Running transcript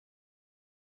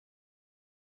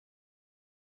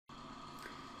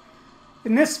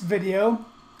In this video,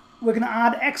 we're going to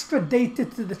add extra data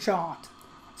to the chart.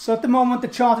 So at the moment the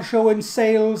chart is showing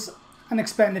sales and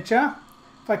expenditure.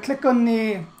 If I click on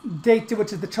the data,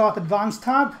 which is the chart advanced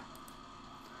tab,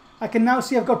 I can now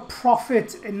see I've got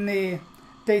profit in the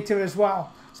data as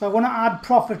well. So I want to add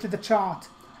profit to the chart.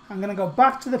 I'm going to go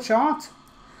back to the chart.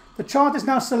 The chart is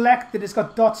now selected, it's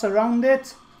got dots around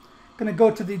it. I'm going to go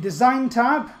to the design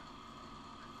tab,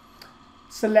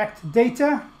 select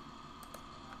data.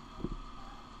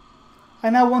 I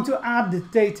now want to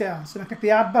add data, so I click the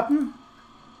add button,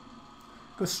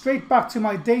 go straight back to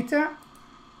my data.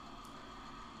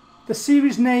 The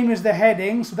series name is the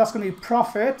heading, so that's going to be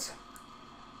profit.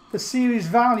 The series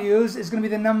values is going to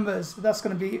be the numbers, so that's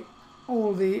going to be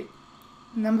all the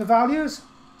number values.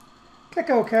 Click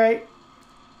OK.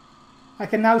 I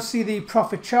can now see the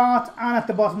profit chart and at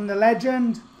the bottom the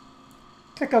legend.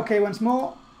 Click OK once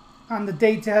more, and the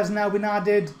data has now been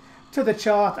added to the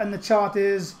chart, and the chart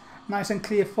is nice and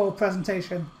clear for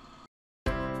presentation.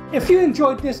 If you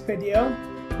enjoyed this video,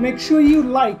 make sure you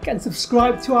like and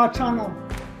subscribe to our channel.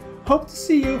 Hope to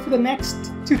see you for the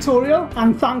next tutorial,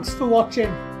 and thanks for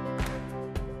watching.